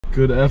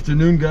Good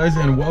afternoon, guys,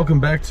 and welcome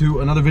back to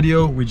another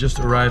video. We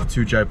just arrived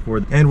to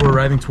Jaipur and we're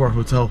arriving to our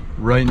hotel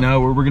right now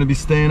where we're gonna be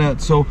staying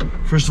at. So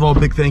first of all,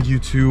 big thank you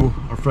to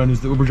our friend who's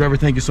the Uber driver.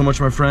 Thank you so much,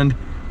 my friend.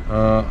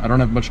 I don't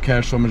have much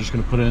cash, so I'm just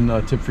gonna put in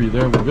a tip for you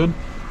there. We're good.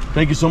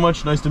 Thank you so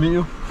much. Nice to meet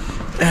you.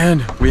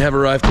 And we have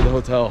arrived to the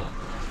hotel.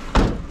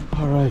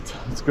 All right,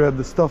 let's grab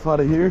the stuff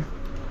out of here.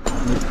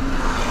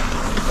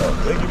 Oh,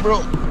 thank you, bro.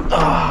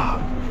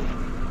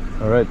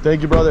 All right,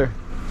 thank you, brother.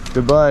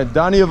 Goodbye.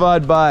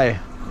 Dhanyavad, bye.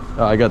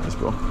 Oh, I got this,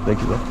 bro.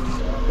 Thank you, bro.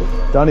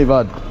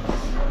 Dhanyavad.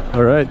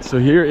 All right, so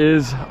here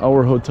is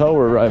our hotel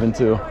we're arriving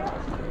to.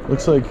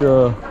 Looks like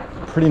a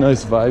pretty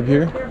nice vibe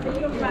here.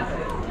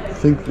 I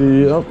think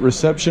the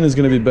reception is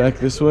going to be back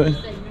this way.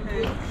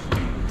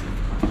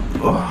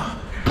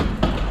 Oh.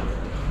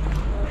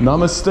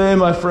 Namaste,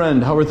 my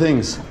friend. How are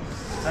things? I'm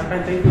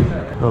fine, thank you,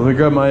 sir. Well, let me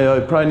grab my,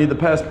 probably need the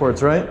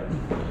passports, right?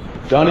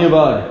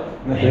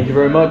 Dhanyavad. Thank you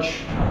very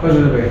much.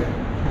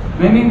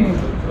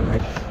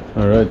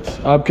 All right.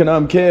 Aapka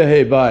naam kya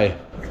hai, bye.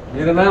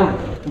 Mera naam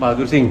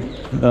Bahadur Singh.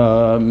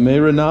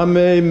 Mera naam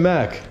hai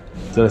Mac.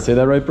 Did I say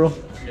that right, bro?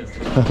 Yes.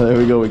 There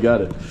we go, we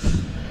got it.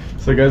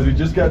 So guys, we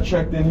just got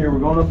checked in here. We're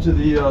going up to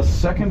the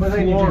second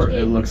floor,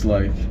 it looks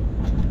like.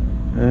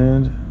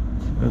 And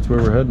that's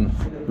where we're heading.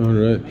 All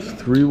right,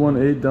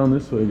 318 down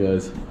this way,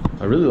 guys.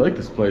 I really like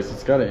this place.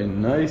 It's got a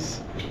nice,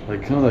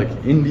 like kind of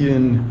like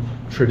Indian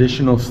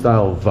traditional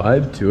style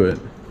vibe to it.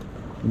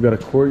 We've got a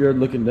courtyard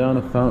looking down,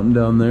 a fountain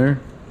down there.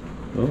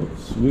 Oh,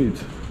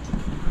 sweet.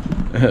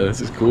 Yeah,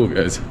 this is cool,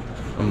 guys.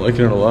 I'm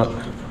liking it a lot.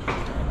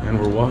 And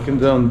we're walking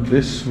down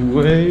this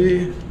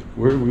way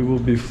where we will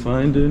be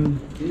finding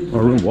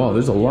our room. Wow,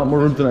 there's a lot more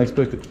room than I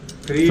expected.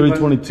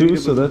 322,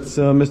 so that's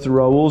Mr.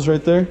 Rahul's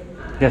right there?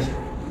 Yes.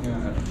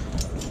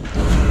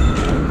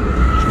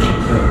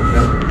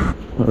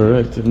 All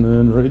right, and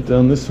then right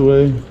down this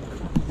way.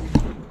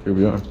 Here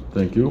we are.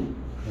 Thank you.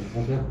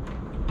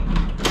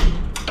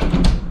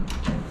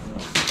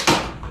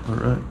 All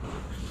right.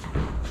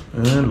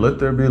 And let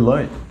there be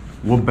light.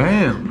 Well,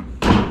 bam.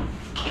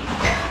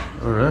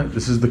 All right,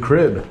 this is the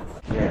crib.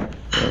 Yeah,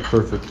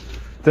 perfect.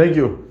 Thank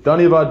you.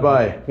 Dhanyavad,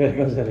 bye.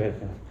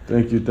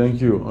 Thank you, thank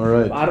you. All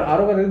right.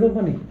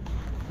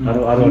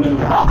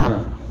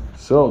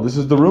 So this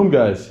is the room,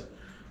 guys.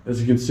 As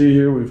you can see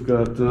here, we've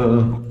got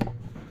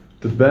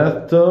the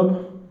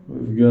bathtub.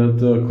 We've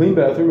got a clean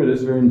bathroom. It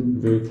is very,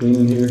 very clean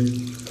in here.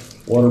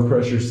 Water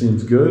pressure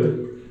seems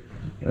good.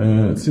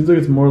 It seems like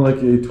it's more like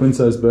a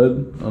twin-size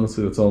bed.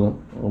 Honestly, that's all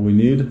we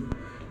need.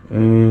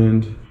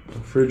 And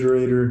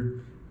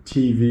refrigerator,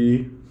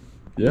 TV.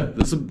 Yeah,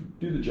 this will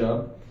do the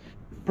job.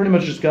 Pretty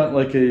much just got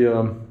like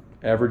a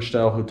average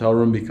style hotel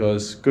room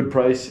because good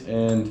price,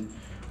 and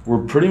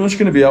we're pretty much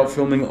going to be out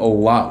filming a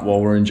lot while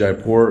we're in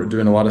Jaipur,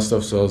 doing a lot of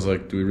stuff. So I was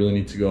like, do we really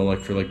need to go like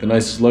for like the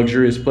nice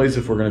luxurious place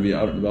if we're going to be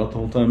out and about the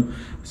whole time?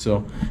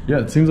 So yeah,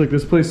 it seems like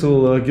this place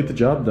will get the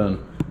job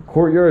done.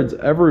 Courtyards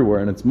everywhere,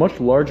 and it's much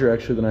larger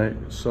actually than I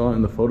saw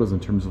in the photos in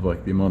terms of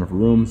like the amount of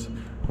rooms.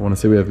 I want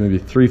to say we have maybe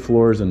 3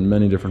 floors and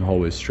many different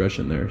hallways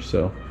stretching there.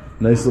 So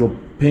nice little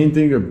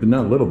painting, or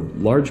not little,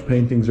 large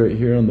paintings right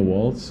here on the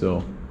walls.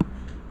 So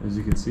as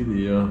you can see,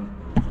 the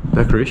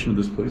decoration of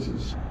this place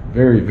is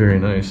very, very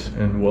nice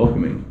and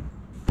welcoming.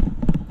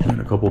 And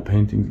a couple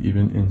paintings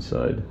even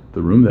inside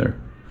the room there.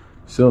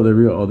 So there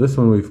we go. Oh, this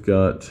one we've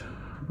got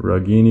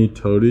Ragini,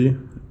 Todi,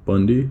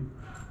 Bundy.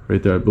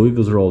 Right there, I believe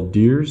those are all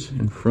deers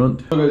in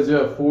front. So guys,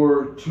 yeah,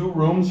 for 2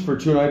 rooms for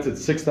 2 nights,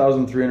 it's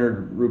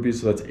 6,300 rupees,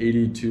 so that's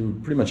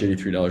pretty much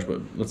 $83, but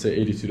let's say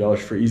 $82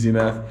 for easy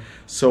math.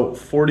 So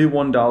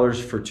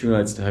 $41 for 2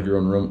 nights to have your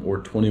own room,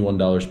 or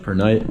 $21 per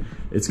night.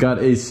 It's got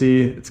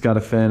AC, it's got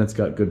a fan, it's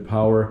got good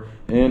power,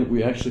 and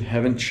we actually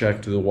haven't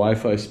checked the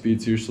Wi-Fi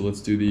speeds here, so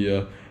let's do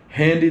the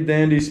handy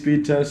dandy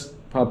speed test.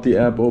 Pop the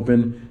app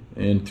open,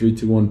 and 3,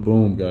 2, 1,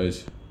 boom,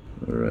 guys.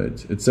 All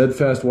right, it said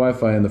fast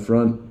Wi-Fi in the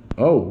front.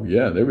 Oh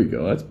yeah, there we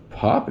go. That's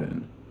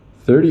popping.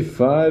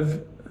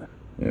 35.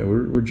 Yeah,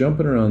 we're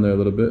jumping around there a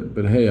little bit,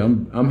 but hey,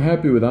 I'm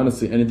happy with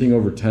honestly anything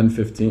over 10,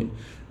 15.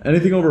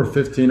 Anything over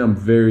 15, I'm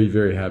very,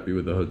 very happy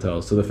with the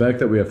hotel. So the fact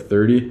that we have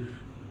 30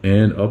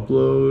 and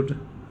upload,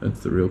 that's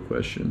the real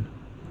question.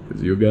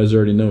 Because you guys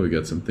already know we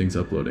got some things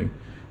uploading.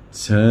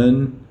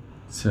 10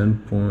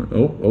 point.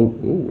 Oh,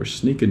 we're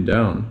sneaking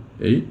down.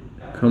 8.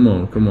 Come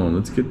on.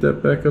 Let's get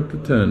that back up to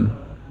 10.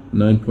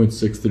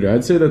 9.63.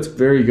 I'd say that's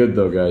very good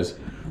though, guys.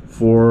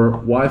 For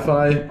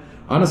Wi-Fi,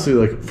 honestly,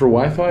 like for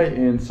Wi-Fi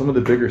in some of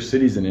the bigger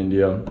cities in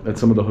India, at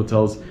some of the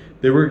hotels,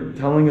 they were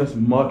telling us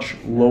much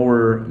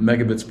lower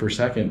megabits per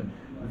second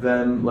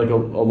than like a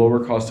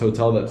lower cost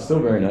hotel that's still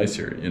very nice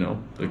here, you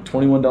know, like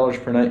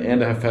 $21 per night and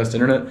to have fast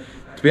internet.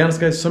 To be honest,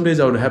 guys, some days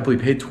I would happily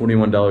pay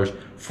 $21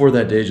 for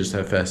that day just to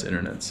have fast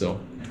internet. So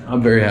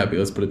I'm very happy,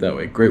 let's put it that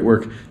way. Great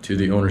work to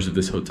the owners of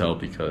this hotel,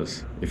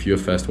 because if you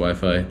have fast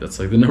Wi-Fi, that's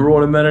like the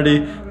 #1 amenity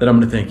that I'm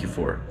gonna thank you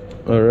for.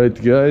 All right,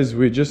 guys,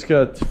 we just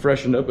got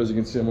freshened up. As you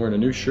can see, I'm wearing a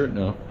new shirt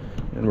now.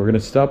 And we're gonna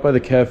stop by the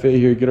cafe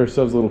here, get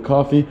ourselves a little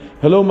coffee.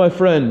 Hello, my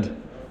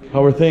friend.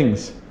 How are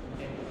things?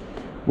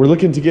 We're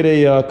looking to get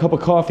a cup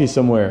of coffee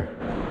somewhere.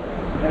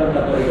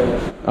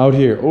 Out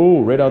here.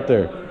 Oh, right out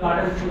there.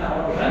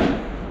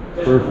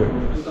 Perfect.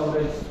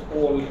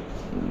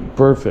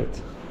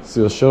 Perfect. So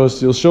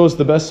you'll show us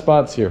the best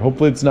spots here.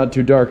 Hopefully it's not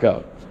too dark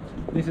out.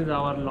 This is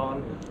our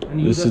lawn.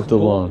 This is the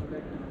lawn.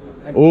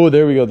 Oh,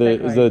 there we go.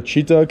 Is the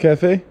Cheetah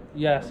Cafe?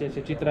 Yes,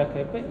 Chitra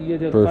Cafe. Here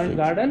is the Perfect. front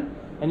garden,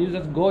 and you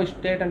just go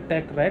straight and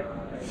take right.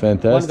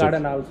 Fantastic. One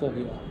garden also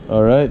here.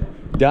 All right.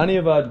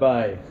 Dhanyavad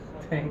bhai.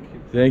 Thank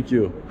you. Thank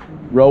you.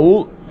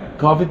 Raul,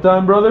 coffee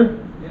time, brother?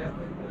 Yeah.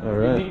 All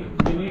right.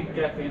 We need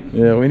caffeine.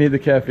 Yeah, we need the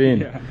caffeine.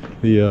 Yeah.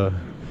 The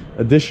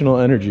additional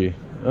energy.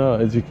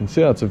 As you can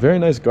see, it's a very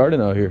nice garden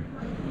out here.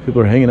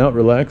 People are hanging out,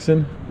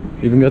 relaxing.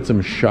 Even got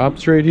some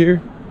shops right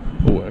here.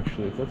 Oh,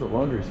 actually, if that's a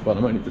laundry spot, I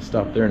might need to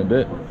stop there in a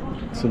bit.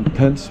 Some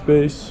tent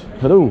space.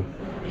 Hello.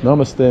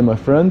 Namaste, my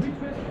friend.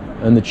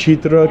 And the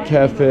Chitra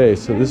Cafe.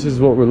 So this is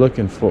what we're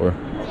looking for.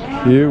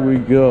 Here we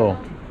go.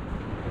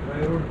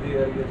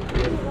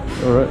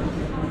 All right.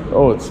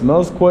 Oh, it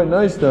smells quite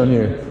nice down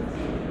here.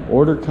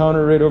 Order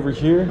counter right over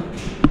here.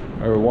 All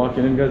right, we're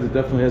walking in, guys. It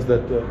definitely has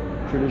that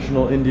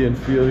traditional Indian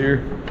feel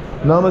here.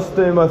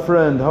 Namaste, my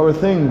friend. How are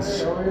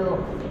things? How are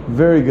you?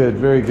 Very good,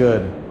 very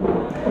good.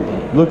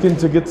 Looking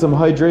to get some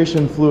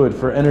hydration fluid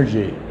for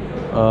energy.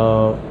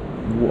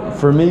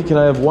 For me, can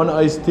I have one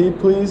iced tea,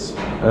 please?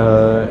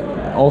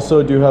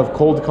 Also, do you have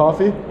cold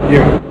coffee?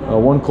 Here.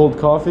 One cold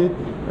coffee,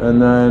 and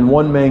then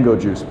one mango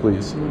juice,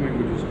 please. 2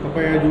 mango juice.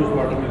 Papaya juice,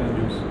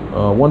 watermelon juice.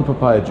 One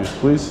papaya juice,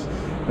 please.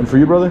 And for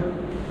you, brother?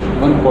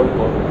 One cold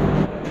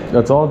coffee.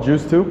 That's all?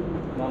 Juice too?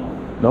 No,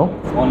 No?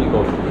 only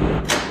cold.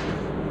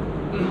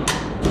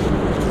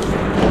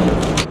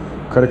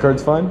 Credit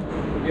card's fine?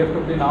 You have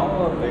to pay now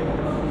or later?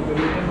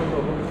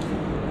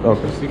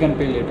 Okay. We can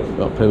pay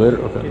later. I'll pay later?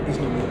 Okay.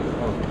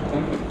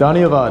 Thank you.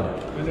 Dhanyavad.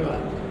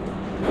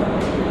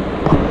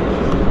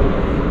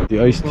 The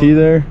iced tea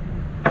there.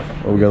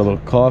 Oh, we got a little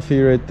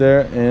coffee right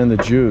there and the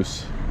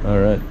juice. All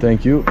right,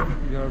 thank you.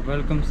 You're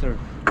welcome, sir.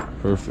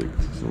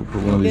 Perfect. So we'll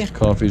put one of these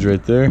coffees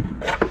right there.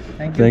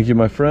 Thank you. Thank you,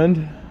 my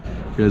friend.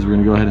 Guys, we're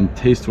gonna go ahead and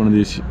taste one of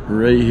these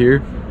right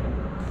here.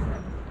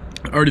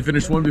 I already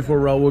finished one before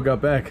Raul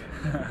got back.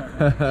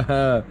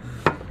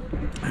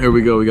 Here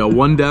we go. We got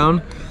one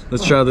down.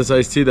 Let's try out this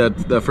iced tea.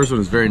 That first one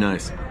is very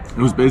nice. It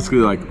was basically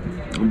like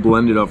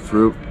blended up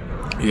fruit.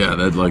 Yeah,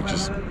 that like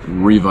just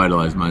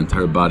revitalized my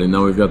entire body.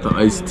 Now we've got the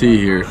iced tea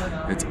here.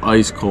 It's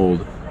ice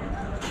cold.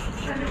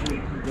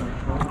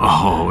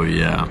 Oh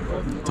yeah.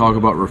 Talk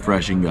about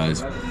refreshing,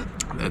 guys.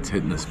 That's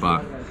hitting the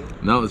spot.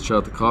 Now let's try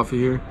out the coffee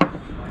here.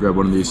 Grab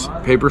one of these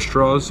paper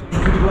straws.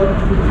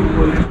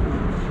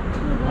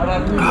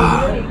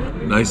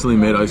 Nicely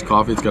made iced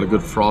coffee. It's got a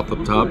good froth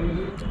up top.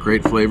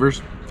 Great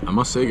flavors. I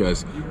must say,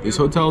 guys, this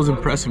hotel is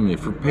impressing me.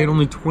 For paying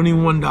only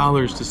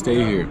 $21 to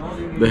stay here,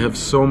 they have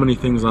so many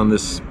things on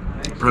this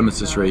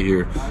premises right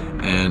here.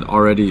 And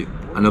already,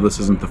 I know this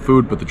isn't the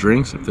food, but the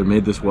drinks, if they're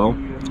made this well,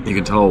 you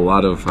can tell a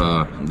lot of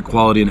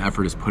quality and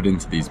effort is put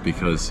into these,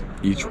 because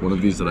each one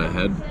of these that I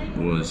had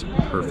was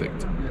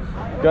perfect.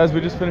 Guys,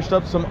 we just finished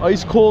up some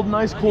nice cold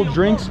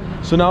drinks.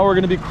 So now we're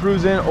gonna be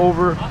cruising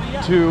over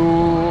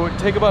to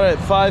take about a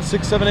 5,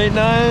 6, 7, 8,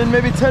 9,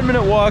 maybe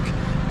 10-minute walk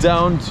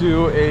down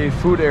to a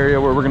food area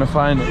where we're gonna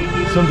find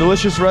some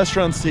delicious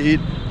restaurants to eat.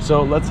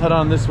 So let's head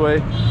on this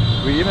way.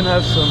 We even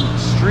have some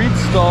street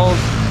stalls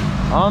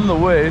on the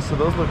way, so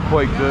those look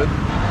quite good.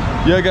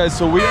 Yeah, guys,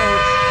 so we are,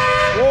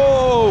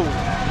 whoa!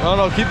 Oh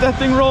no, keep that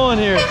thing rolling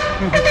here.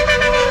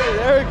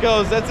 There it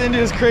goes. That's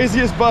India's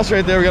craziest bus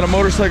right there. We got a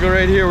motorcycle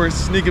right here. We're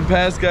sneaking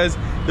past, guys.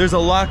 There's a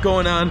lot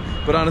going on,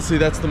 but honestly,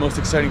 that's the most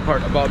exciting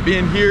part about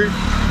being here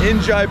in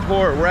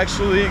Jaipur. We're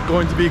actually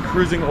going to be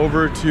cruising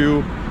over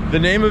to, the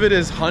name of it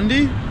is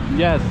Handi?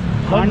 Yes,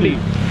 Handi.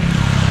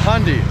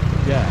 Handi.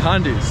 Yeah.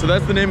 Handi. So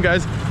that's the name,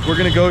 guys. We're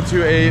gonna go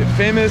to a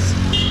famous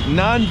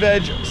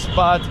non-veg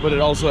spot, but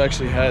it also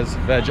actually has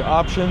veg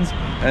options.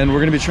 And we're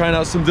gonna be trying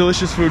out some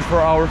delicious food for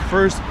our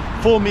first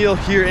full meal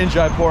here in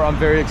Jaipur. I'm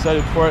very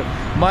excited for it.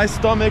 My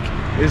stomach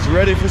is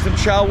ready for some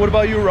chow. What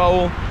about you,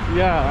 Raul?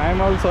 Yeah, I'm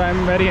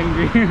very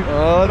hungry.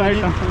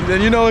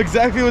 Then you know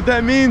exactly what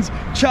that means.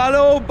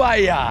 Chalo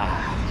baya.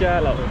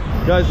 Chalo.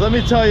 Guys, let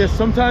me tell you,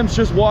 sometimes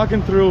just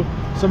walking through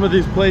some of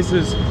these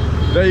places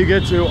that you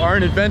get to are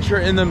an adventure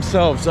in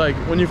themselves. Like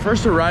when you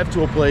first arrive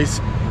to a place,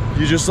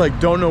 you just like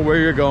don't know where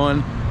you're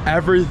going.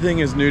 Everything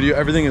is new to you,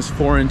 everything is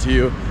foreign to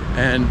you.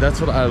 And that's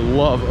what I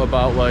love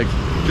about like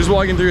just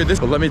walking through this.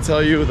 But let me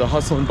tell you, the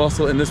hustle and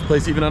bustle in this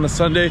place, even on a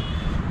Sunday,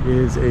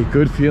 is a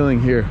good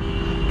feeling here.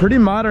 Pretty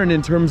modern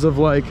in terms of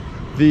like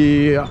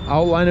the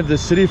outline of the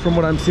city from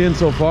what I'm seeing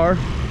so far.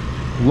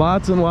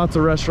 Lots and lots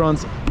of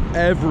restaurants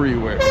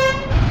everywhere.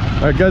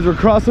 All right, guys, we're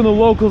crossing the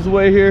locals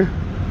way here.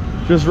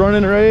 Just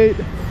running right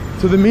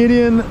to the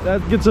median.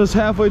 That gets us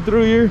halfway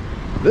through here.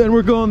 Then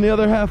we're going the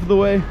other half of the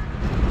way.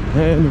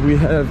 And we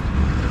have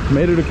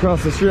made it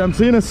across the street. I'm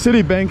seeing a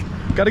city bank.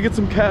 Got to get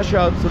some cash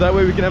out so that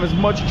way we can have as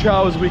much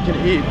chow as we can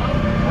eat.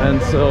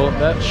 And so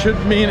that should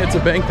mean it's a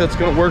bank that's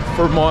going to work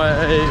for my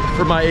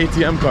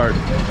ATM card.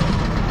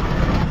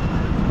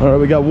 All right,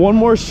 we got one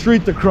more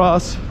street to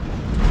cross.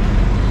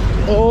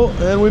 Oh,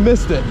 and we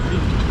missed it.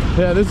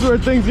 Yeah, this is where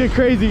things get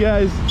crazy,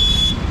 guys.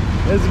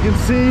 As you can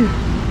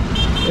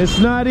see, it's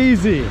not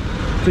easy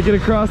to get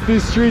across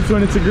these streets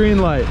when it's a green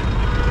light,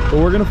 but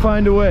we're gonna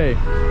find a way.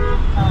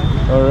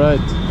 All right,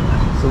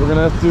 so we're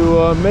gonna have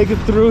to make it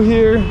through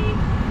here,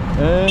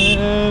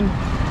 and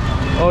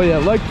oh yeah,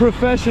 like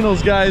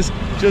professionals, guys,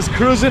 just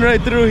cruising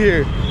right through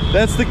here.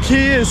 That's the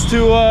key, is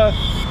to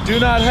do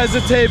not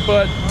hesitate,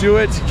 but do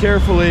it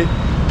carefully,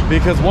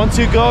 because once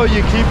you go,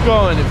 you keep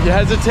going. If you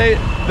hesitate,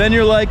 then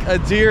you're like a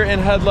deer in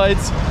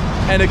headlights,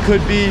 and it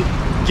could be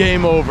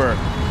game over.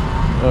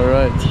 All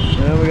right,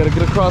 and we gotta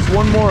get across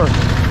one more.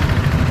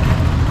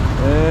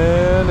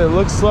 And it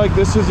looks like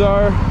this is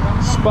our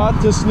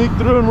spot to sneak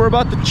through, and we're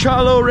about to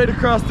chalo right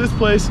across this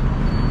place.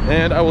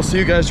 And I will see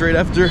you guys right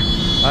after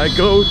I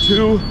go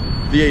to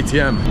the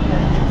ATM.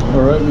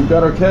 All right, we've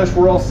got our cash,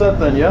 we're all set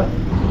then, yeah?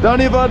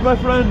 Dhanyavad, my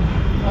friend.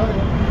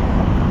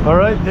 All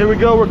right, here we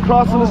go, we're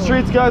crossing the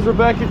streets, guys, we're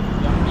back in.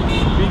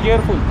 Be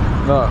careful.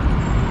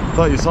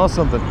 Thought you saw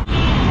something.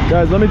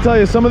 Guys, let me tell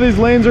you, some of these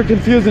lanes are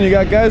confusing. You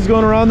got guys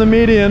going around the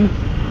median.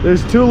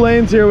 There's 2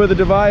 lanes here with a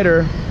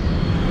divider.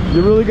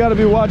 You really got to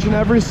be watching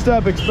every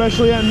step,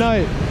 especially at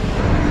night.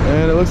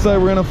 And it looks like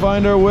we're gonna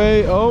find our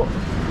way. Oh,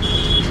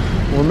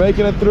 we're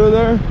making it through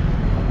there.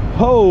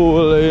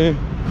 Holy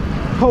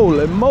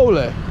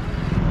moly.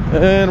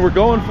 And we're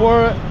going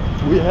for it.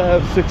 We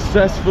have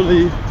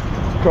successfully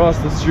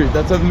crossed the street.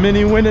 That's a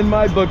mini win in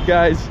my book,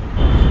 guys.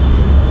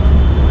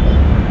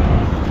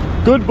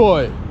 Good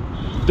boy.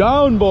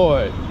 Down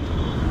boy.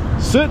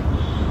 Sit.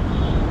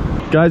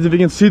 Guys, if you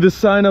can see the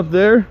sign up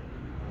there,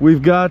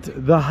 we've got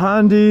the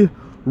Handi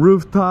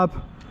rooftop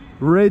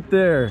right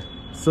there.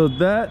 So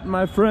that,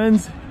 my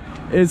friends,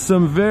 is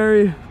some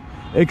very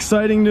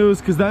exciting news,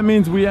 because that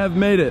means we have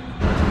made it.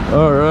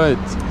 All right,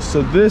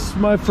 so this,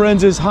 my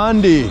friends, is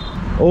Handi.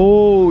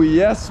 Oh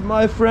yes,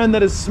 my friend,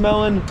 that is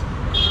smelling,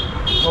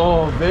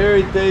 oh,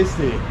 very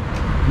tasty.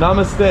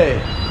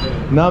 Namaste.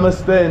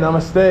 Namaste,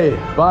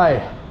 namaste.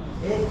 Bye.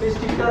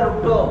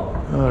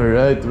 All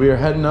right, we are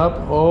heading up.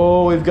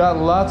 Oh, we've got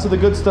lots of the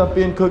good stuff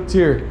being cooked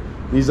here.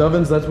 These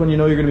ovens, that's when you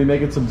know you're gonna be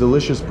making some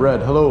delicious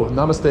bread. Hello,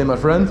 namaste, my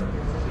friend.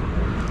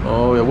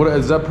 Oh yeah, what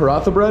is that,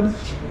 paratha bread?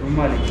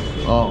 Rumali.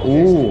 Oh,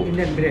 ooh.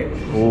 Indian bread.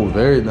 Oh,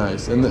 very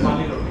nice. And the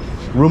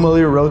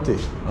rumali roti.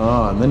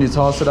 Ah, and then you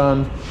toss it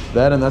on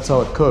that, and that's how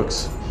it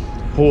cooks.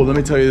 Oh, let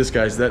me tell you this,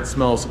 guys, that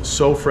smells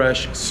so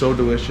fresh, so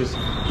delicious.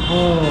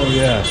 Oh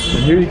yeah.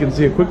 And here you can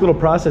see a quick little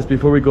process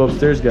before we go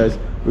upstairs, guys.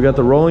 We got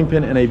the rolling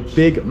pin and a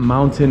big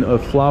mountain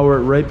of flour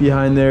right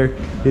behind there.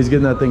 He's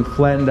getting that thing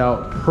flattened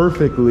out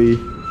perfectly,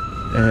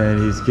 and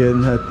he's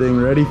getting that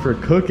thing ready for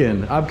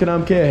cooking. Aapka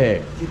naam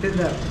kya hai?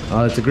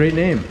 Oh, that's a great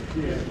name.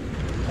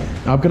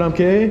 Aapka naam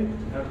kya hai?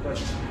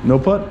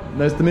 Nopat?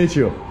 Nice to meet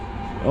you.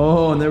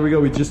 Oh, and there we go.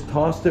 We just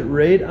tossed it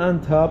right on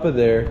top of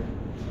there,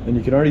 and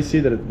you can already see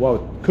that it, wow,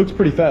 it cooks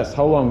pretty fast.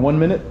 How long? 1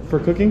 minute for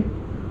cooking?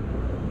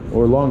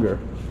 Or longer?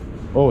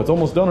 Oh, it's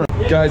almost done.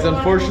 Guys,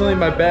 unfortunately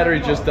my battery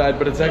just died,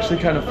 but it's actually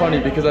kind of funny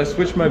because I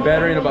switched my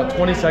battery in about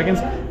 20 seconds,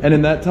 and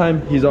in that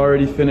time he's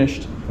already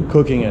finished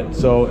cooking it.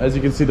 So as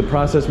you can see, the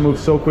process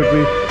moves so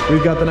quickly.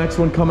 We've got the next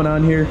one coming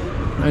on here,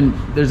 and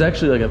there's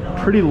actually like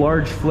a pretty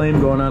large flame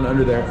going on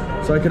under there.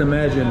 So I can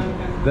imagine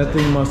that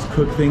thing must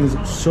cook things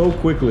so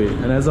quickly.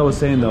 And as I was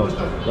saying though,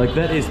 like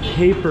that is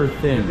paper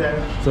thin.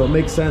 So it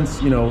makes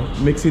sense, you know,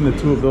 mixing the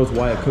two of those,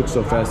 why it cooks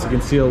so fast. You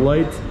can see a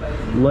light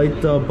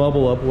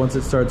bubble up once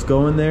it starts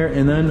going there,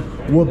 and then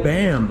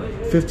wha-bam,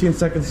 15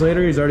 seconds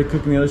later he's already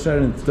cooking the other side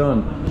and it's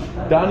done.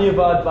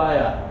 Dhanyavad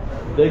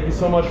Bhaiya. Thank you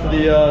so much for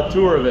the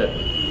tour of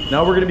it.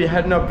 Now we're gonna be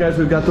heading up, guys.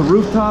 We've got the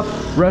rooftop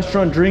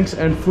restaurant, drinks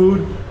and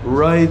food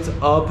right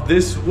up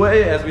this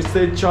way as we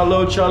say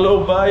chalo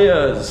chalo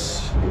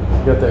bhaias.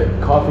 You got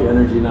that coffee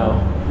energy now.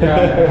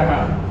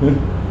 Yeah.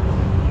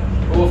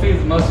 Coffee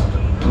is must.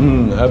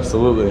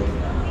 Absolutely.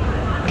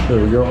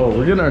 There we go. Oh,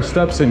 we're getting our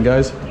steps in,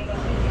 guys.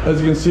 As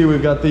you can see,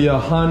 we've got the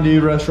Handi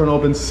restaurant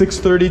open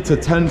 6:30 to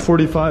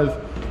 10:45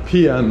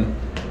 p.m.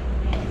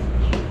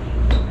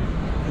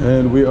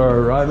 And we are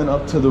arriving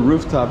up to the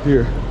rooftop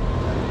here.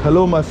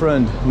 Hello, my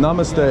friend.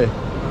 Namaste.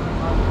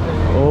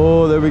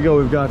 Oh, there we go.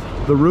 We've got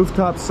the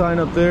rooftop sign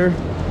up there.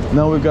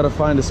 Now we've got to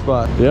find a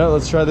spot. Yeah,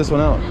 let's try this one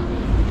out.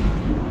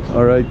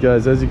 All right,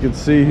 guys, as you can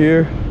see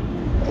here,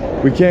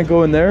 we can't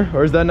go in there,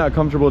 or is that not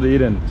comfortable to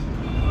eat in?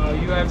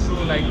 You have to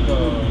like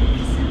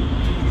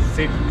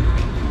sit.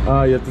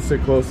 You have to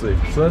sit closely.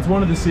 So that's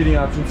one of the seating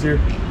options here.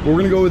 We're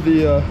gonna go with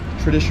the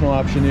traditional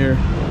option here.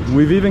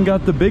 We've even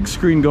got the big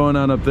screen going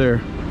on up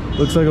there.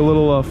 Looks like a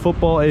little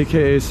football,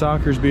 aka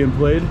soccer's being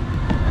played.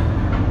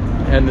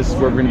 And this is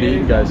where we're gonna be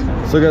eating, guys.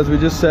 So guys, we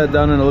just sat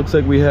down and it looks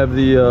like we have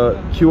the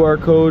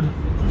QR code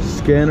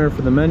scanner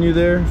for the menu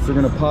there. So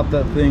we're gonna pop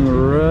that thing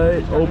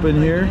right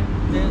open here.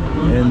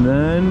 And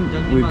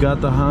then we've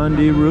got the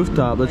Handi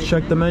rooftop. Let's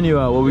check the menu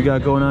out, what we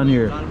got going on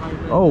here.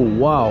 Oh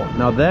wow,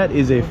 now that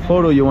is a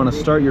photo you want to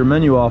start your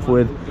menu off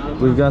with.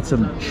 We've got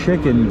some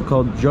chicken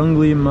called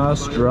Jungli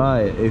Mas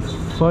Dry, a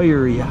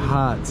fiery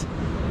hot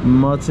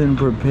Mutton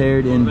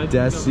prepared in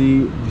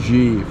Desi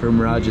Ghee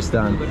from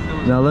Rajasthan.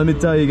 Now let me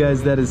tell you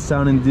guys, that is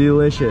sounding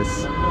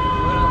delicious.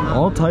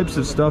 All types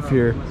of stuff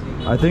here.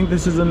 I think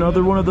this is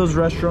another one of those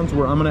restaurants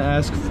where I'm gonna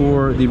ask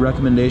for the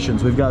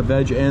recommendations. We've got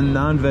veg and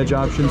non-veg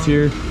options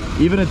here,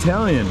 even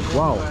Italian.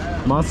 Wow,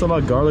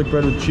 masala garlic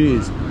bread with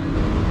cheese.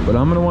 But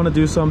I'm gonna want to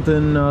do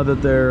something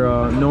that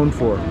they're known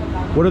for.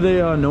 What are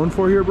they known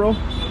for here, bro?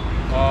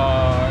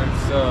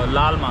 It's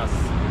lal mas.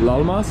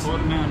 Lal mas? For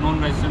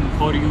non-Western,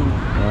 for you.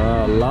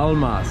 Lal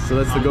mas. So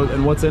that's the goat.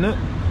 And what's in it?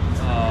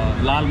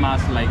 Lal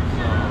mas, like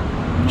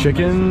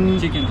Chicken?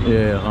 Chicken.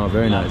 Yeah. Oh,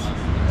 very nice.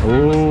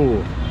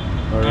 Oh,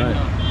 all right.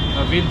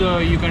 And,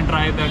 with you can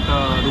try that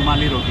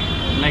rumali roti,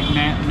 like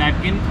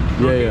napkin.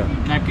 Roti, Yeah.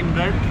 Napkin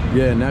bread.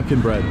 Yeah,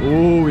 napkin bread.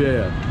 Oh,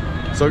 yeah.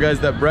 So guys,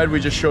 that bread we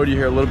just showed you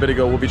here a little bit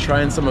ago, we'll be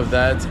trying some of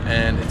that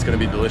and it's gonna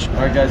be delicious.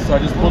 All right guys, so I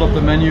just pulled up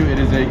the menu. It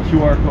is a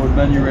QR code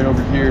menu right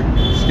over here.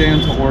 Scan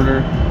to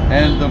order.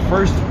 And the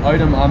first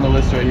item on the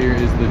list right here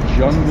is the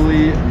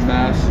Jungly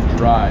Mass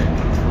Dry.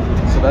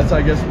 So that's,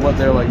 I guess, what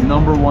their like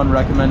 #1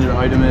 recommended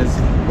item is.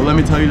 But let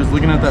me tell you, just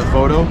looking at that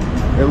photo,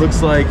 it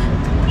looks like,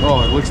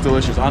 oh, it looks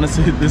delicious.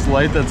 Honestly, this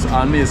light that's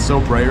on me is so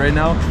bright right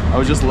now. I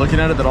was just looking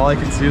at it that all I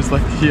can see is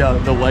like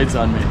the lights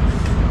on me.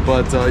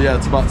 But yeah,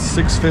 it's about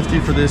 $6.50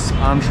 for this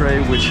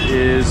entree, which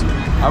is,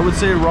 I would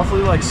say,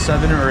 roughly like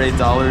 $7 or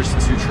 $8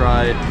 to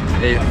try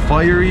a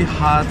fiery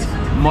hot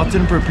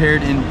mutton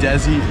prepared in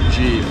Desi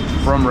Ghee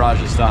from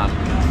Rajasthan.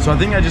 So I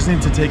think I just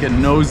need to take a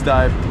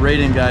nosedive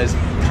rating, guys.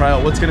 Try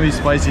out what's gonna be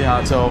spicy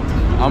hot. So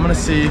I'm gonna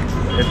see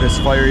if this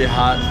fiery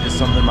hot is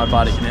something my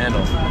body can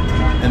handle.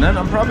 And then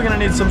I'm probably gonna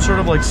need some sort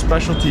of like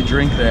specialty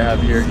drink they have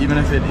here, even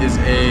if it is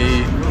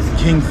a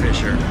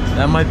Kingfisher.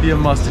 That might be a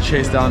must to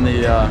chase down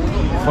the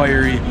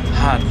fiery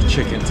hot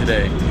chicken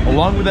today.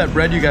 Along with that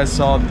bread you guys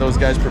saw those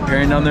guys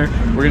preparing down there,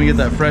 we're gonna get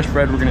that fresh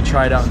bread. We're gonna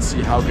try it out and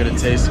see how good it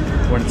tastes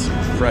when it's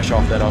fresh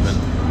off that oven.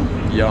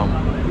 Yum.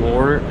 We'll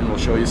order and we'll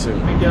show you soon.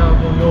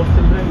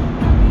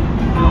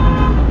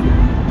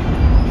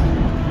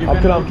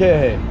 आपका नाम क्या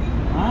है?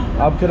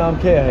 आपका नाम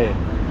क्या है?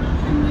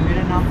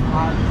 मेरा नाम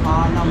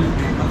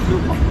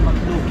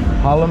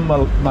Halam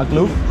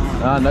Makloof.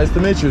 Ah, nice to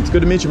meet you. It's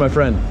good to meet you, my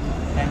friend.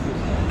 Thank you.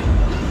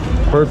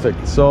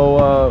 Perfect.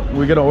 So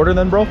we're gonna order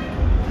then, bro?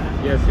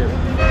 Yes.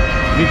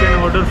 We can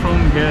order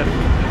from here.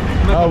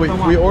 Oh,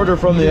 we order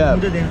from the app.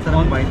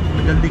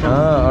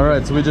 Ah, all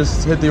right. So we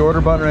just hit the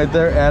order button right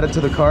there, add it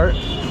to the cart.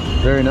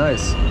 Very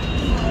nice.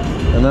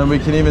 And then we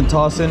can even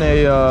toss in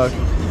a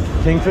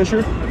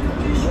Kingfisher.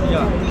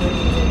 Yeah.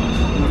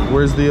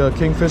 Where's the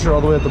Kingfisher?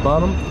 All the way at the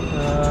bottom?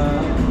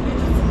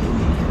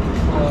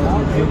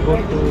 You go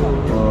to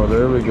Oh,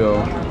 there we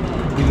go.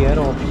 beer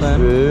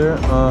option. Beer,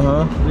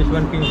 Which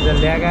one can you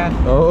lager?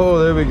 Oh,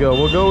 there we go.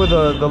 We'll go with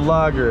the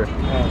lager.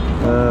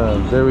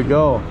 There we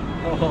go.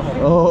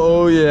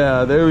 Oh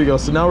yeah, there we go.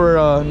 So now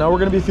we're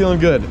gonna be feeling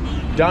good.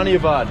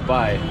 Dhanyavad,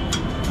 bye.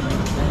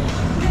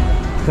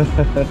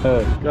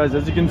 Guys,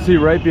 as you can see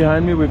right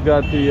behind me, we've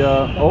got the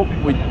oh,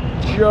 we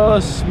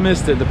just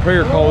missed it. The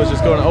prayer call was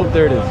just going. Oh,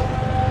 there it is.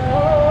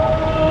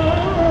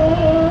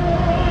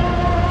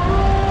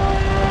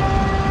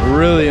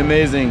 Really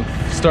amazing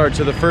start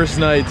to the first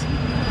night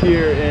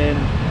here in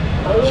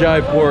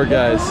Jaipur,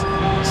 guys.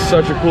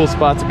 Such a cool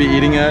spot to be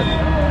eating at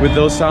with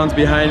those sounds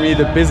behind me,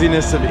 the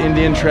busyness of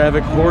Indian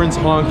traffic, horns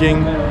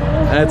honking.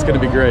 That's gonna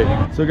be great.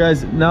 So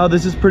guys, now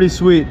this is pretty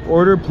sweet.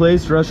 Order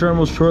placed, restaurant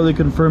will shortly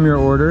confirm your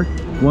order.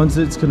 Once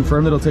it's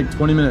confirmed, it'll take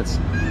 20 minutes.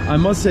 I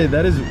must say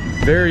that is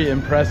very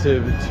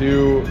impressive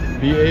to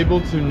be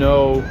able to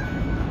know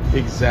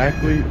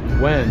exactly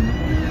when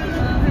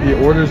the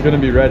order is gonna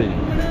be ready.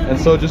 And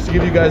so just to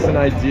give you guys an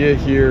idea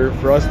here,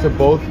 for us to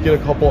both get a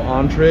couple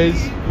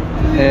entrees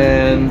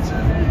and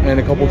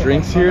a couple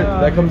drinks here,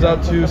 that comes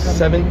out to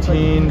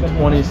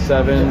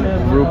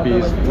 1727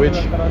 rupees, which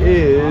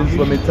is,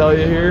 let me tell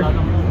you here,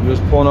 I'm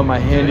just pulling up my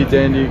handy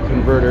dandy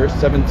converter,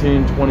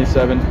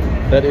 1727,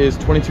 that is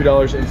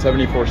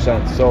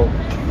 $22.74. So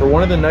for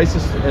one of the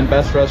nicest and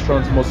best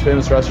restaurants, most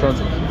famous restaurants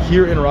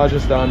here in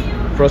Rajasthan,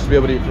 for us to be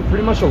able to eat for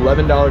pretty much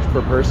 $11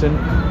 per person,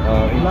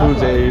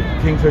 includes a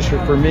Kingfisher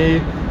for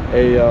me,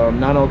 a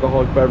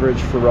non-alcoholic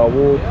beverage for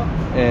Rahul,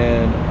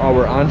 and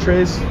our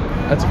entrees.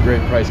 That's a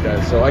great price,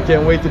 guys. So I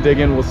can't wait to dig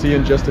in. We'll see you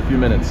in just a few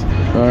minutes.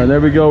 All right, there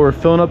we go. We're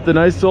filling up the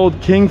nice old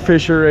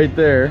Kingfisher right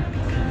there.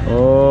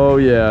 Oh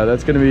yeah,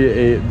 that's gonna be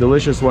a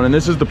delicious one. And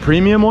this is the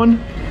premium one?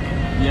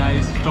 Yeah,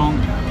 it's strong.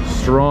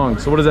 Strong.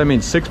 So what does that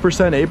mean?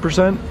 6%,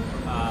 8%?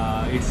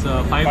 It's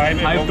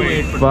 5 to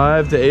 8%.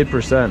 5 to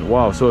 8%.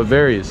 Wow, so it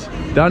varies.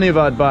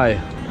 Dhanyavad, bye.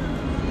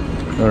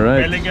 All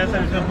right.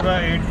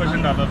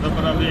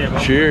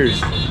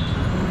 Cheers.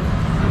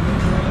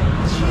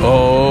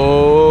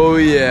 Oh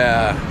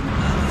yeah.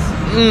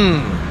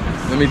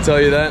 Let me tell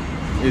you that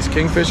these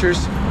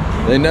Kingfishers,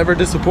 they never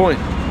disappoint.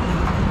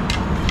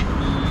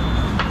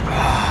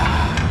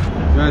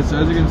 Guys, so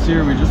as you can see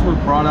here, we just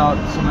brought out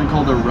something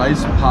called a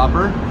rice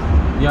popper.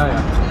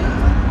 Yeah.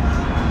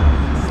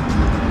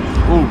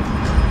 Ooh,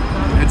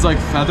 it's like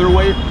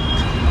featherweight.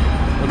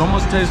 It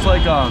almost tastes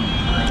like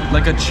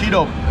like a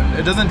Cheeto.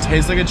 It doesn't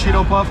taste like a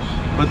Cheeto puff,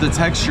 but the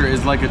texture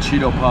is like a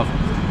Cheeto puff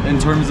in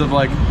terms of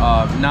like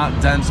not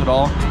dense at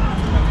all.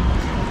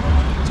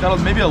 It's got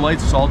maybe a light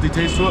salty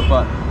taste to it,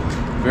 but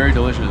very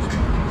delicious.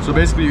 So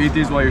basically you eat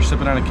these while you're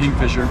sipping on a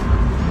Kingfisher.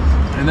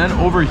 And then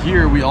over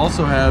here we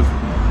also have,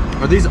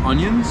 are these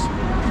onions?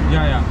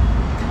 Yeah.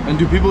 And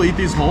do people eat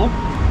these whole?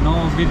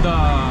 No, with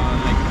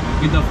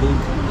the food.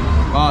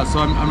 So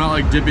I'm not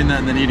like dipping that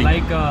and then eating.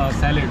 Like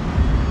salad.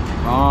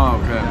 Oh,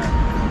 okay.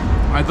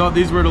 I thought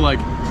these were to like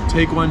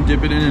take one,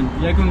 dip it in, and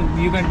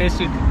You can taste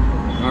it.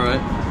 all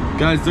right,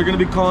 guys. They're gonna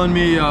be calling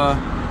me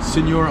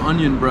Senor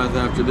Onion Breath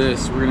after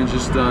this. We're gonna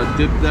just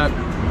dip that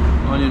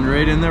onion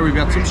right in there. We've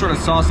got some sort of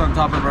sauce on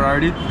top of it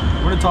already.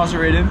 We're gonna toss it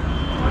right in.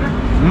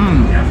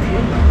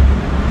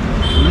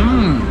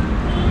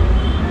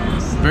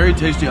 Very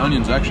tasty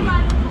onions, actually.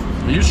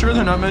 Are you sure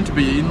they're not meant to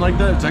be eaten like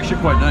that? It's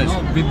actually quite nice.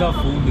 No, with the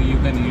food you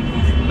can eat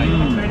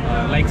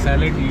this. Like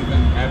salad, you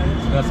can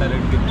have the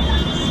salad with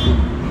food.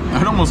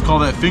 I'd almost call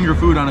that finger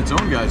food on its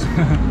own, guys.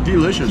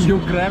 Delicious. You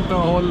grab the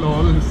whole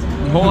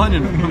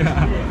onion.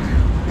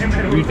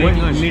 Yeah. We take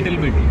nice. little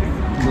bit.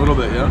 A little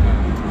bit, yeah.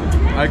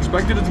 I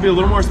expected it to be a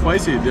little more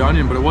spicy, the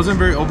onion, but it wasn't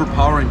very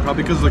overpowering,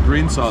 probably because of the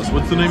green sauce.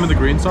 What's the name of the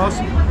green sauce?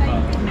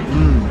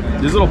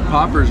 These little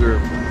poppers are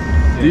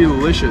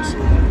delicious.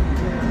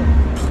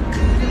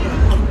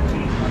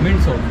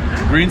 Mint sauce.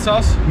 Green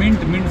sauce? Mint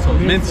sauce.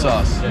 Mint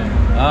sauce.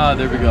 Yeah. Ah,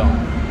 there we go.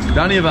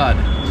 Dhanyavad.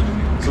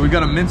 So we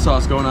got a mint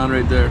sauce going on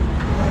right there.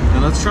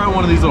 And let's try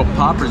one of these little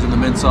poppers in the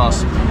mint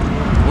sauce.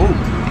 Oh,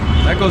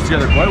 that goes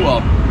together quite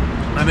well.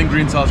 I think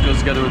green sauce goes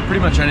together with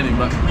pretty much anything,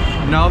 but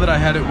now that I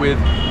had it with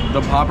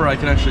the popper, I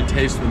can actually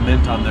taste the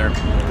mint on there.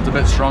 It's a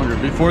bit stronger.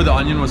 Before, the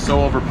onion was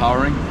so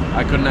overpowering,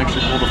 I couldn't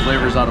actually pull the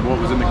flavors out of what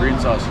was in the green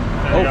sauce.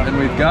 Oh, and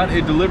we've got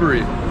a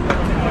delivery.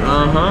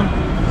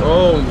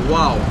 Oh,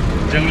 wow.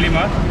 Jungli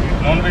mat,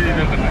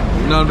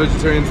 non-vegetarian.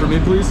 Non-vegetarian for me,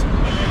 please.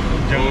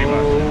 Jungli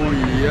mat. Oh,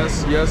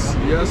 yes,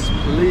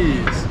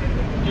 please.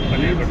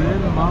 It's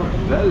in my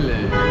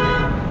belly.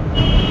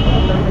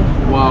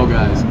 Wow,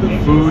 guys, the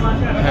food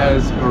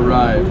has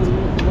arrived.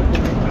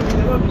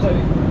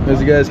 As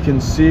you guys can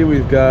see,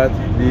 we've got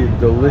the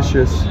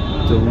delicious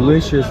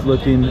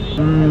looking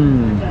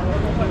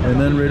and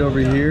then right over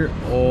here,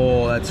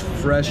 oh, that's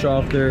fresh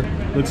off there.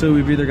 Looks like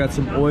we've either got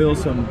some oil,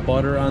 some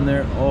butter on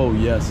there. Oh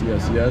yes.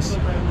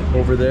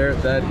 Over there,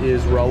 that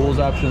is Rahul's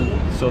option,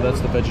 so that's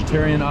the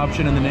vegetarian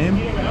option in the name.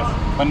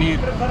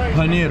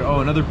 Paneer. Oh,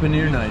 another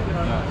paneer night.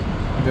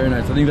 Very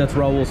nice. I think that's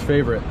Rahul's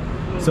favorite.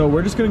 So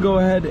we're just gonna go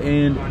ahead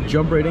and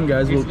jump right in,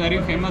 guys. It's very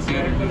famous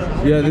here.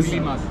 Yeah, this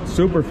is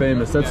super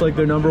famous. That's like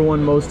their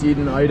 #1 most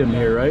eaten item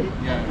here, right?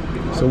 Yeah.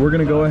 So we're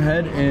gonna go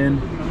ahead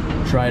and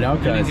try it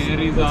out, guys. And here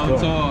is Let's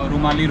also go.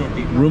 Rumali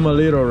roti.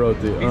 Rumali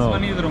roti. This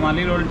one is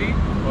Rumali roti,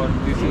 or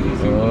this is a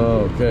simple.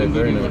 Oh, okay,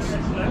 very nice.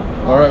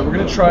 All right, we're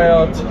gonna try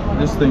out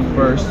this thing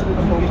first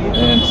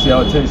and see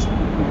how it tastes.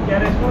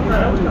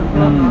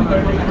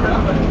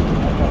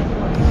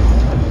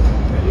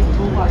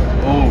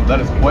 Oh, that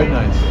is quite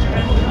nice.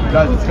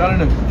 Guys, it's got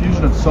an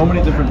infusion of so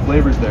many different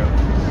flavors there.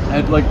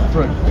 And like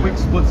for a quick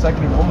split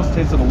second, it almost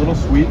tasted a little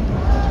sweet.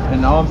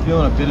 And now I'm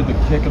feeling a bit of the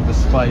kick of the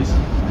spice,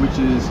 which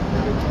is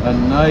a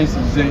nice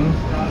zing.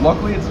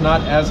 Luckily, it's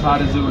not as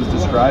hot as it was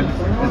described.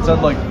 It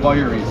said like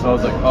fiery, so I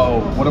was like,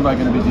 oh, what am I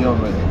gonna be dealing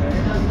with?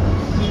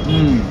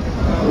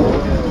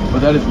 But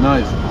that is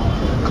nice.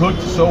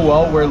 Cooked so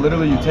well where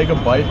literally you take a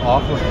bite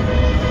off of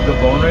the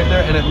bone right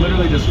there and it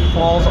literally just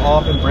falls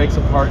off and breaks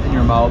apart in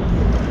your mouth.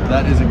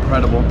 That is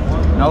incredible.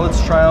 Now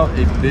let's try out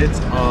a bit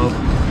of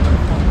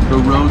the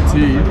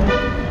roti.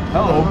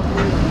 Hello.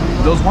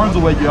 Those horns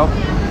will wake you up.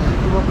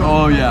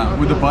 Oh yeah,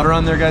 with the butter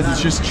on there, guys,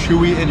 it's just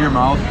chewy in your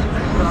mouth.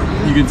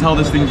 You can tell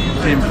this thing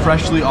came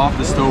freshly off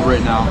the stove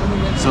right now.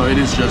 So it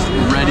is just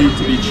ready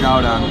to be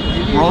chowed on.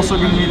 We're also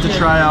gonna need to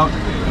try out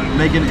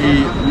making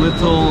a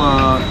little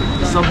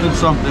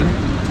something.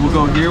 We'll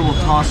go here, we'll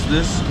toss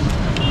this,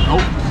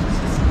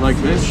 like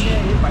this,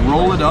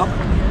 roll it up,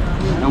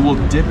 and we'll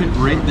dip it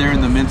right there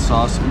in the mint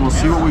sauce, and we'll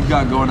see what we've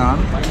got going on.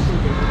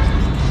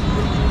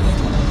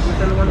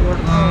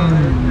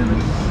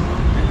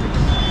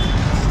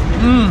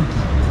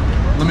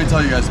 Let me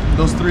tell you guys,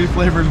 those three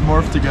flavors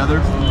morphed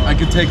together. I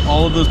could take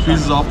all of those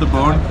pieces off the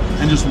bone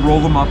and just roll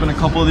them up in a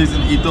couple of these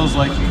and eat those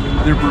like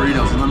they're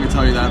burritos. And let me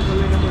tell you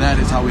that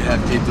is how we have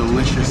a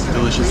delicious,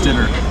 delicious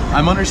dinner.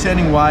 I'm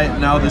understanding why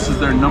now this is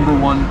their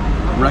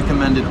 #1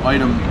 recommended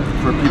item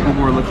for people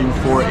who are looking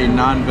for a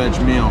non-veg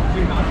meal.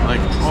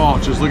 Like, oh,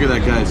 just look at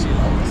that, guys.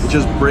 It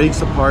just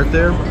breaks apart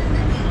there.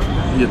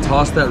 You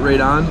toss that right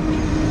on.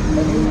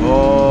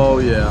 Oh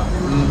yeah.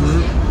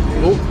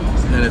 Oh,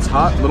 and it's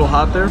hot, a little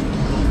hot there.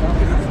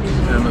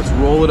 And let's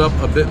roll it up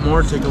a bit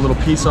more. Take a little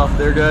piece off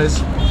there,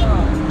 guys,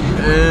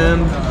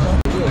 and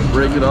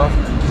break it off.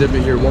 Dip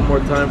it here one more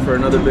time for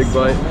another big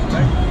bite.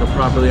 To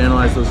properly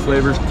analyze those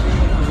flavors.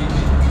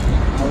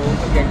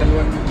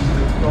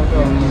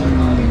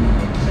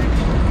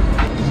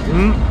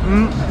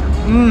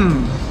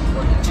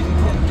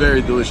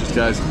 Very delicious,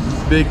 guys.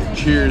 Big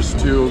cheers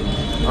to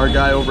our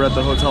guy over at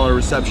the hotel, our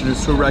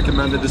receptionist, who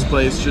recommended this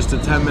place. Just a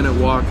 10-minute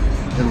walk,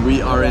 and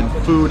we are in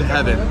food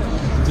heaven.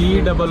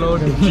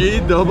 G-O-O-D.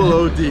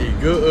 G-O-O-D.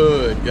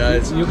 Good,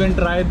 guys. You can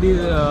try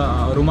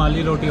the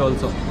Rumali roti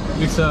also.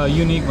 It's a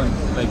unique one.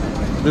 Like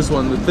this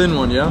one, the thin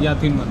one, yeah? Yeah,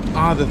 thin one.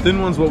 Ah, the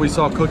thin one's what we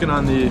saw cooking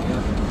on the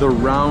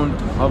round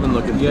oven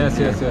looking thing. Yes,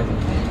 here.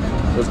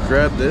 yes. Let's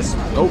grab this.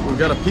 Oh, we've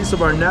got a piece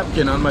of our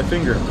napkin on my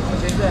finger.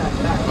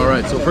 All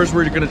right, so first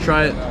we're gonna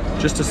try it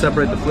just to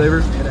separate the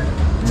flavors.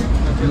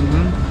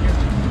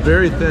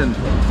 Very thin.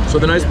 So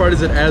the nice part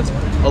is it adds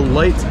a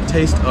light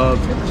taste of,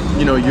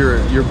 you know,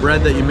 your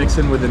bread that you mix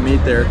in with the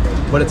meat there,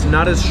 but it's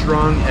not as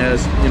strong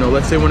as, you know,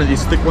 let's say one of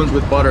these thick ones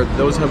with butter.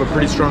 Those have a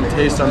pretty strong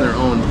taste on their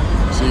own.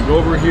 So you go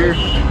over here,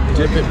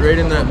 dip it right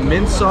in that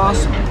mint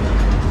sauce.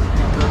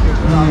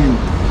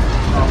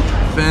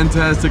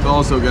 Fantastic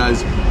also,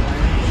 guys.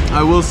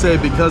 I will say,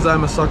 because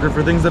I'm a sucker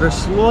for things that are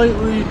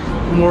slightly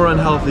more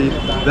unhealthy,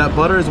 that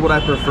butter is what I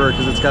prefer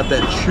because it's got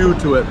that chew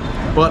to it.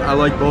 But I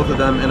like both of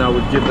them, and I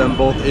would give them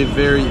both a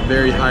very,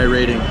 very high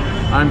rating.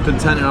 I'm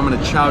content, and I'm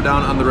gonna chow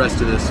down on the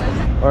rest of this.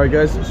 All right,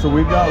 guys, so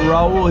we've got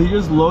Rahul. He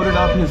just loaded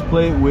up his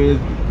plate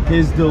with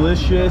his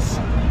delicious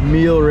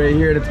meal right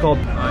here, and it's called...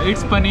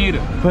 It's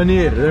paneer.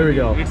 Paneer, there we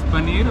go. It's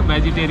paneer,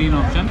 vegetarian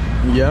option.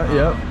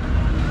 Yeah.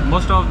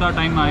 Most of the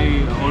time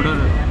I order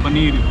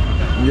paneer.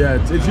 Yeah,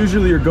 it's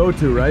usually your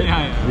go-to, right?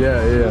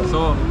 Yeah.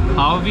 So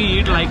how we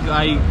eat, like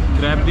I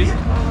grab this,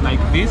 like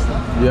this,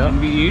 yeah, and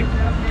we eat.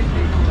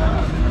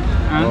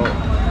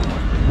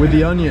 And with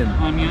the onion.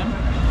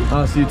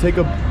 So you take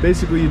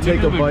basically you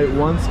take a bite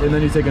once, and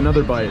then you take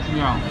another bite.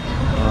 Yeah.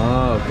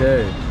 Ah,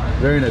 okay.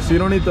 Very nice. So you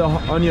don't eat the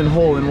onion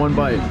whole in one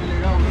bite.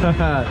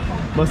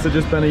 Must have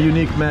just been a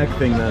unique Mac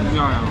thing then.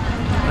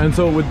 Yeah. And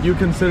so would you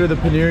consider the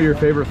paneer your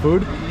favorite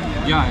food?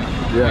 Yeah.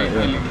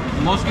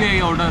 Mostly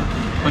I order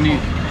paneer.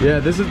 Yeah,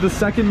 this is the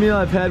second meal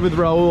I've had with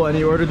Rahul, and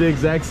he ordered the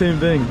exact same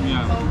thing.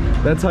 Yeah.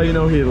 That's how you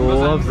know he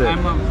loves it.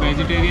 I'm a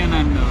vegetarian,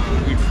 and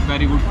it's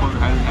very good for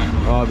health.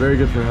 And oh, very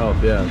good for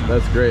health. Yeah,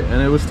 that's great.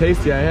 And it was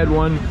tasty. I had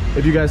one.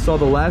 If you guys saw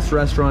the last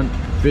restaurant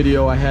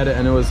video, I had it,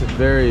 and it was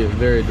very,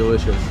 very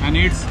delicious. And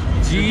it's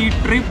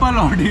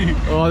G-triple-O-D.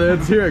 Oh,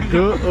 let's hear it.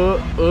 Good.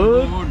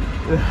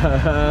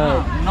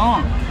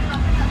 No.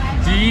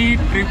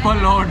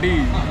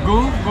 G-triple-O-D.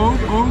 Go.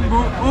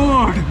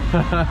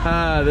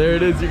 There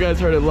it is. You guys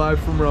heard it live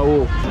from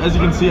Rahul. As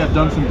you can see, I've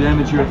done some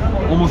damage here.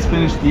 Almost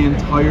finished the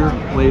entire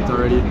plate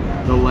already.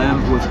 The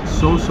lamb was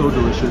so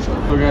delicious.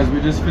 So guys,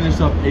 we just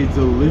finished up a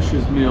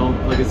delicious meal.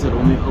 Like I said,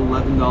 only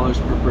 $11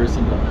 per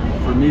person.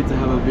 For me to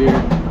have a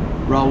beer,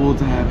 Rahul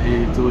to have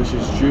a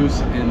delicious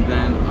juice, and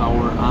then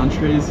our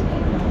entrees.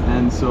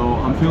 And so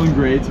I'm feeling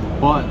great,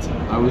 but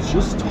I was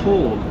just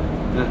told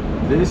that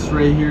this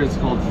right here is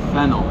called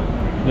fennel.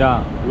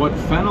 Yeah. What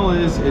fennel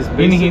is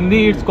basically... In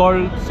Hindi it's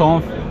called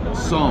saunf.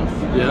 Saunf,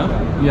 yeah?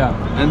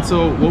 Yeah. And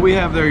so what we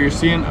have there, you're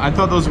seeing, I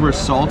thought those were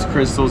salt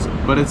crystals,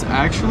 but it's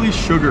actually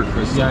sugar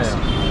crystals.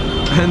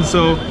 Yeah. And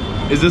so,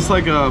 is this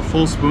like a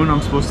full spoon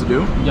I'm supposed to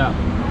do? Yeah.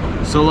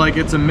 So like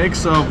it's a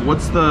mix of,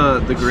 what's the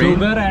grain?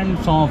 Sugar and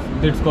saunf,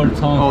 that's called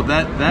saunf. Oh,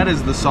 that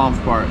is the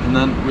saunf part, and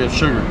then we have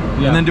sugar.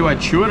 Yeah. And then do I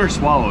chew it or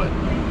swallow it?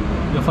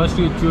 Yeah, first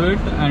you chew it,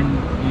 and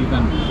you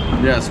can...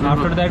 Yes.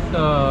 After that,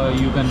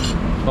 you can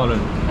swallow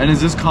it. And is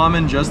this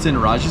common just in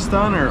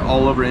Rajasthan or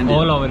all over India?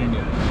 All over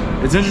India.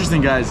 It's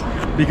interesting, guys,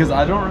 because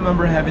I don't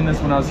remember having this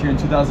when I was here in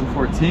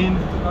 2014,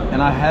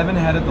 and I haven't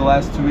had it the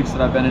last 2 weeks that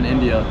I've been in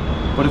India.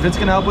 But if it's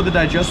gonna help with the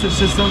digestive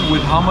system,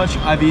 with how much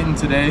I've eaten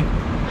today,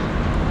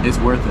 it's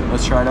worth it.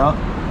 Let's try it out.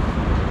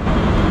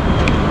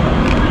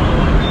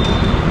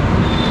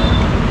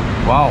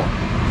 Wow,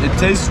 it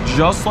tastes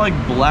just like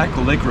black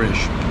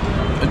licorice.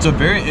 It's a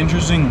very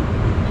interesting,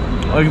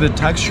 like the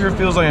texture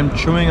feels like I'm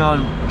chewing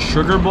on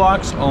sugar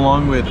blocks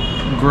along with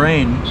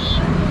grain,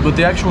 but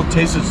the actual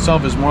taste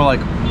itself is more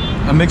like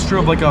a mixture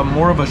of like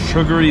more of a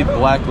sugary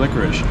black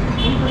licorice.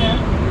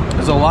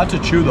 There's a lot to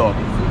chew though,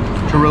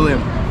 to really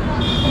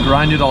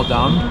grind it all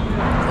down.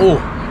 Oh,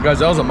 guys,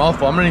 that was a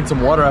mouthful. I'm gonna need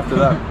some water after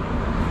that.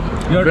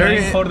 You're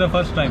trying for the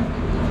first time.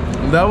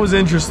 That was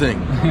interesting.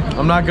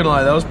 I'm not gonna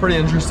lie, that was pretty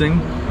interesting.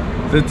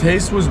 The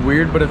taste was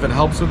weird, but if it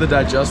helps with the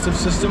digestive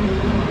system,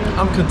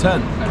 I'm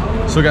content.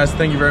 So guys,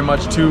 thank you very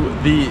much to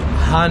the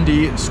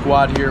Handi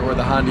squad here, or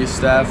the Handi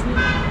staff.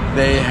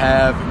 They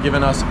have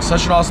given us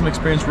such an awesome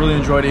experience. Really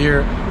enjoyed it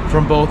here,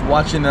 from both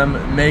watching them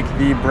make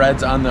the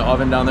breads on the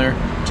oven down there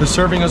to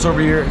serving us over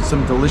here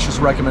some delicious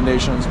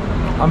recommendations.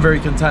 I'm very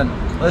content.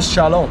 Let's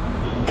chalo.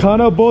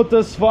 Kana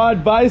bota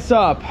svad bhai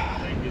sahab.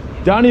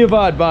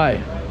 Dhanyavad bhai.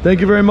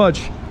 Thank you very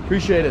much.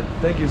 Appreciate it.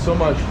 Thank you so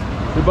much.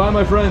 Goodbye,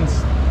 my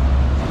friends.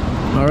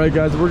 All right,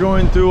 guys, we're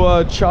going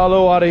to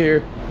chalo out of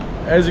here.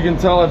 As you can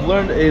tell, I've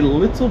learned a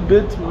little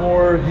bit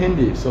more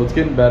Hindi, so it's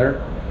getting better.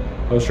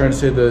 I was trying to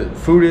say the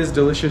food is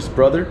delicious,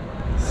 brother.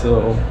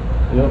 So,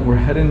 yeah, we're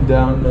heading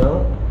down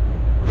now.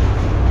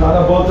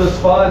 Kana bota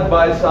svad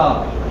bhai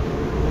sahab.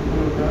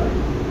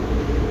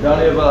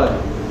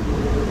 Dhanyavad.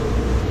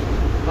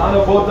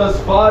 Kana bota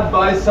svad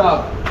bhai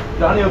sahab.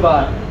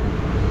 Dhanyavad.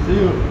 See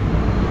you.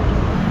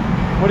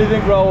 What do you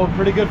think, Rahul?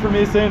 Pretty good for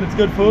me saying it's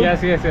good food?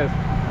 Yes.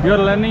 You are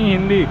learning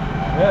Hindi.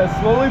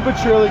 Yeah, slowly but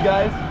surely,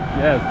 guys.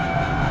 Yes.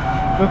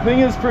 The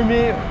thing is, for me,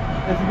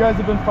 if you guys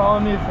have been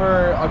following me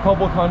for a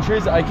couple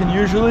countries, I can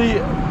usually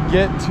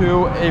get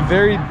to a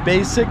very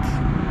basic,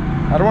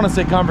 I don't want to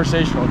say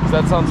conversational because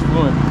that sounds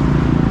fluent,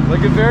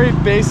 like a very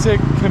basic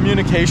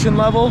communication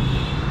level,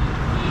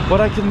 but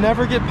I can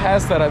never get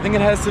past that. I think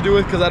it has to do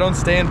with because I don't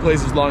stay in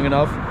places long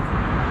enough.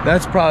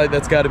 That's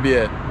got to be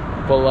it.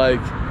 But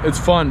like, it's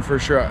fun for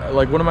sure.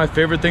 Like, one of my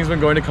favorite things when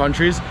going to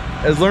countries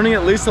is learning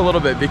at least a little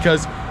bit,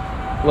 because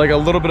like a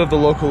little bit of the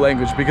local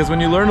language, because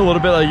when you learn a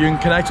little bit, like, you can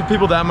connect with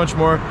people that much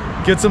more,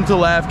 gets them to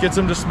laugh, gets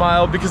them to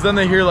smile, because then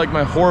they hear like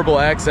my horrible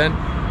accent,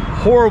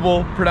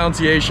 horrible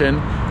pronunciation,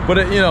 but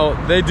it, you know,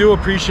 they do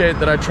appreciate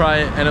that I try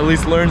and at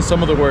least learn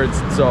some of the words.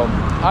 So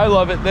I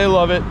love it, they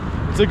love it.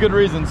 It's a good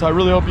reason. So I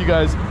really hope you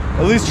guys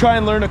at least try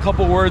and learn a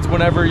couple words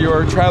whenever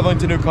you're traveling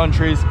to new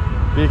countries,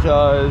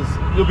 because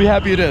you'll be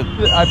happy you did.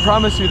 I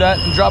promise you that.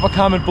 And drop a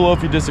comment below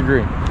if you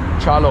disagree.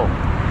 Chalo.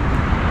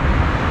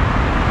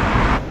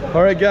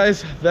 All right,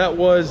 guys, that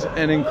was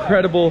an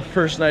incredible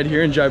first night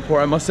here in Jaipur.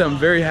 I must say I'm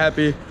very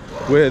happy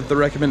with the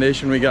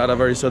recommendation we got. I've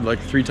already said like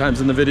 3 times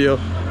in the video,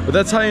 but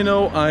that's how you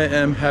know I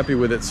am happy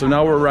with it. So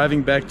now we're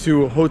arriving back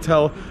to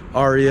Hotel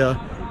Aria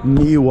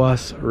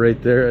Niwas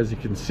right there, as you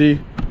can see.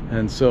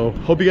 And so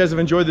hope you guys have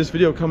enjoyed this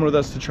video, coming with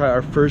us to try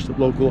our first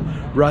local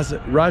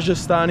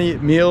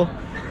Rajasthani meal.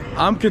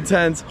 I'm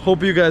content,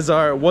 hope you guys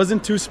are. It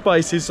wasn't too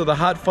spicy, so the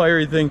hot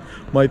fiery thing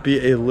might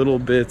be a little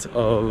bit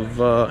of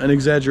an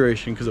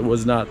exaggeration, because it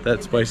was not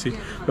that spicy,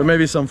 but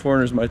maybe some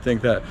foreigners might think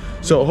that.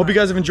 So hope you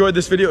guys have enjoyed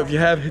this video. If you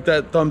have, hit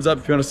that thumbs up.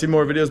 If you want to see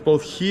more videos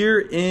both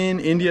here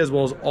in India as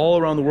well as all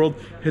around the world,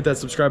 hit that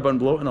subscribe button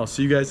below, and I'll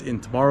see you guys in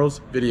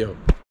tomorrow's video.